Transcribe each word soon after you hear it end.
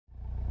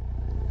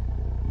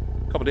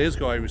A couple days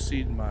ago, I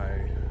received my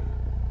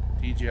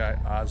DJI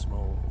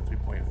Osmo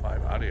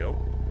 3.5 audio.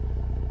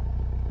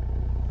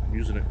 I'm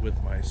using it with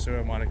my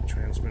Saramonic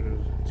transmitter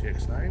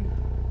TX9.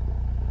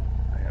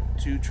 I have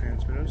 2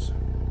 transmitters.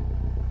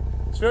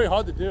 It's very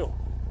hard to do.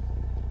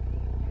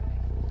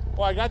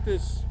 Well, I got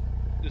this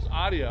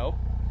audio,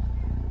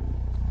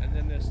 and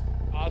then this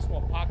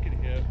Osmo Pocket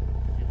here.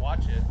 If you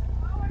watch it.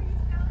 Oh, are you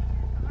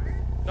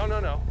selling your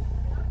car? No.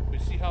 We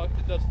see how it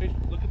does facial.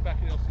 Look at back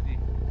in the LCD.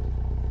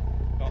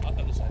 No,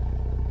 other side.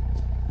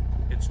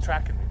 It's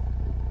tracking me.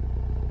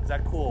 Is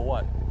that cool or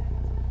what?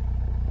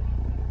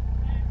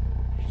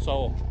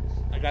 So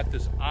I got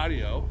this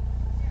audio,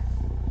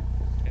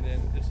 and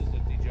then this is the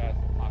DJI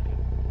Osmo Pocket,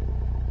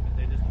 and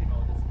they just came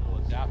out with this little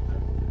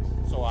adapter.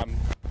 So I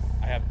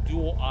have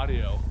dual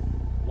audio,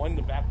 one in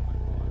the back of my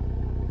car,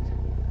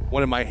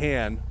 one in my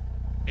hand,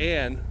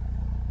 and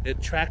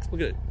it tracks.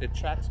 Look at it. It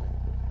tracks me.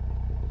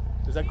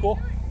 Is that cool?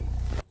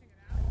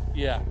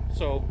 Yeah.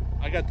 So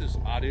I got this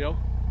audio,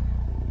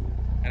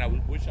 and I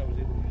wish I was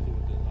able to use it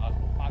with the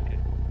Osmo Pocket.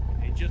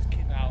 It just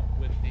came out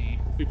with the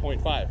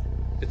 3.5.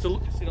 It's you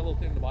see that little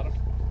thing at the bottom?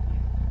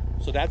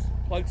 So that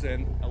plugs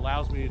in,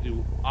 allows me to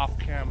do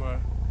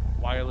off-camera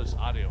wireless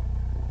audio.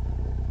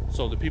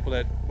 So the people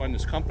that run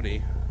this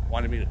company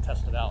wanted me to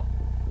test it out.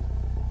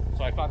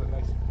 So I found a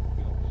nice,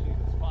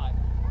 shaded spot,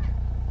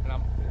 and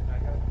I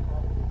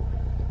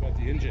got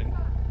the engine.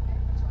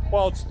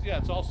 Well,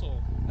 it's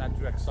also not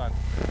direct sun.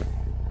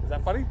 Is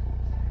that funny?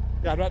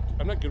 Yeah,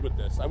 I'm not good with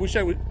this. I wish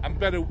I would. I'm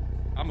better.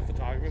 I'm a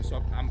photographer,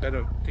 so I'm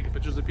better taking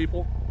pictures of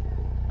people.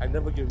 I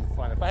never get in the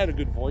front. If I had a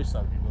good voice,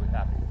 I'd be really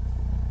happy.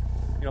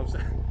 You know what I'm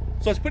saying?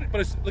 So look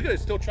at it,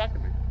 it's still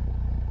tracking me.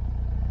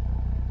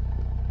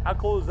 How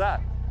cool is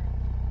that?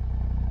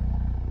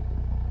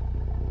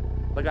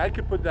 Like I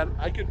could put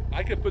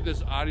put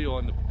this audio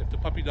on if the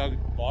puppy dog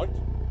barked,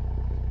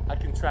 I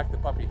can track the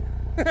puppy.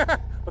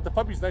 But the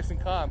puppy's nice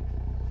and calm.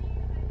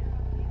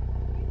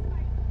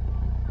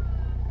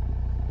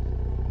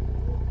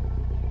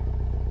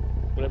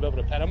 Would I be able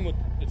to pet him?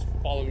 It's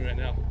following me right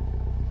now.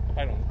 If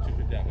I don't look too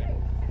good down there.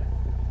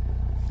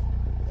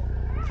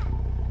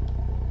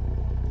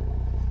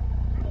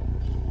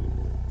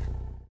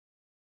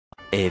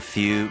 A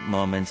few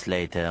moments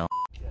later.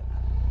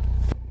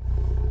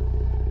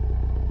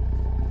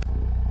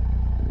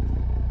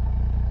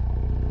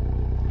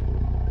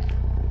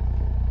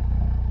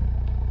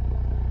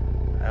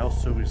 I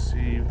also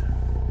received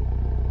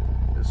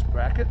this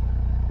bracket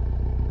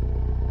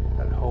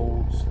that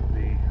holds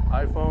the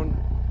iPhone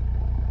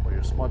or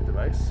your smart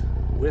device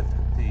with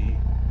the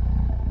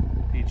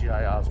DJI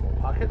Osmo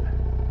Pocket.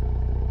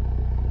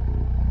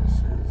 This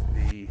is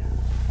the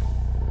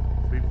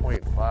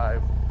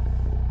 3.5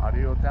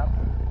 audio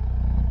adapter.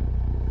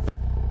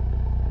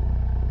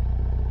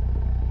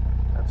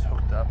 That's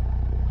hooked up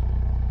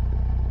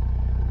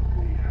to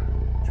the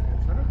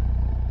transmitter.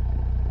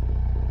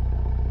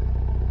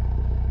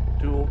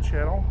 Dual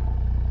channel.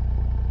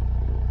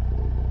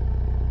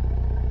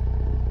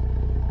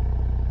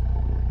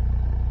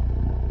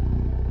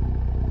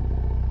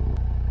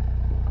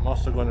 I'm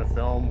also going to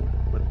film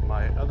with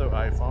my other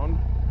iPhone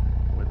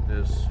with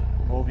this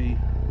Movi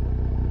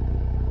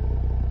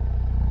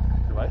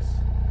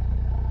device.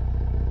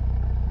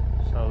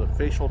 So the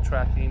facial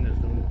tracking is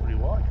doing pretty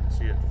well. I can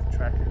see it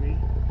tracking me.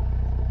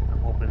 I'm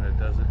hoping it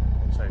does it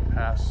once I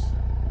pass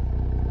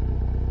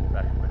the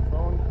back of my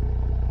phone.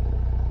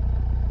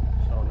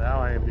 So now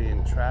I am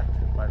being tracked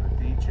by the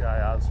DJI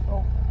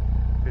Osmo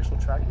facial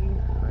tracking.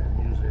 I am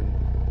using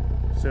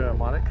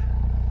Saramonic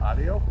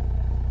audio,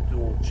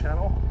 dual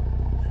channel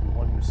to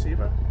one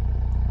receiver.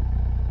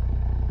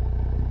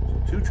 So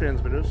 2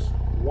 transmitters,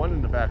 one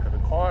in the back of the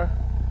car,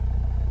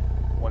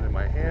 one in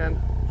my hand,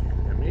 so you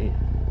can hear me.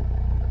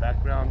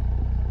 Background,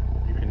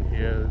 you can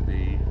hear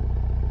the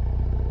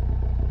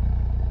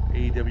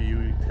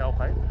AWE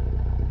tailpipe,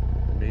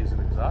 amazing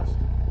exhaust.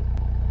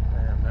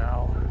 I am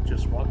now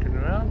just walking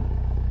around.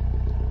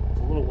 It's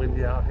a little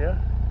windy out here.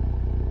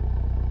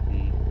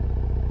 The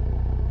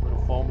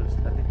little foam I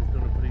think is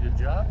doing a pretty good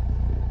job.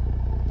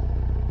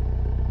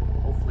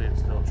 Hopefully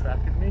it's still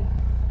tracking me.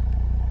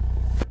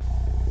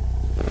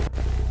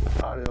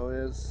 Audio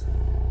is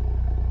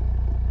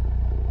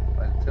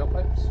by the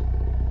tailpipes.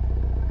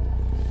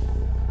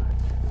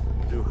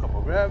 Do a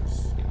couple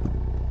revs.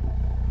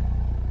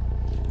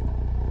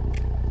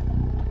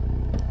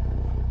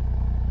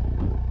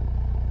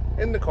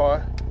 In the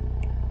car,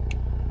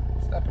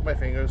 snapping my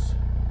fingers.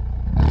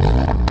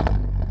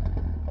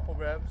 Couple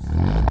revs.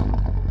 Not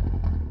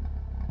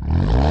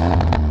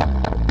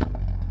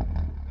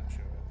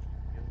sure if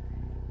you can get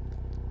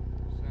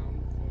the sound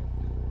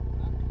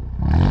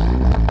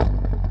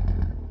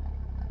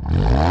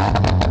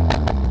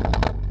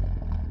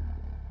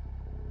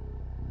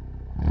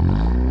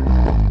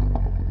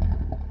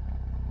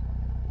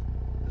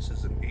This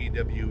is an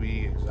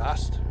AWE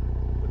exhaust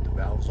with the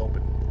valves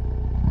open.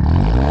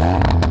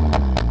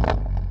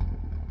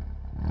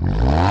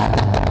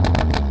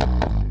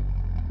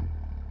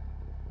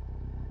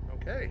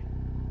 Okay,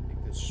 I think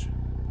this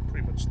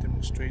pretty much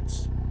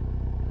demonstrates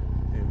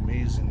the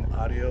amazing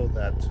audio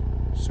that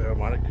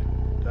Saramonic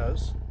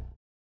does.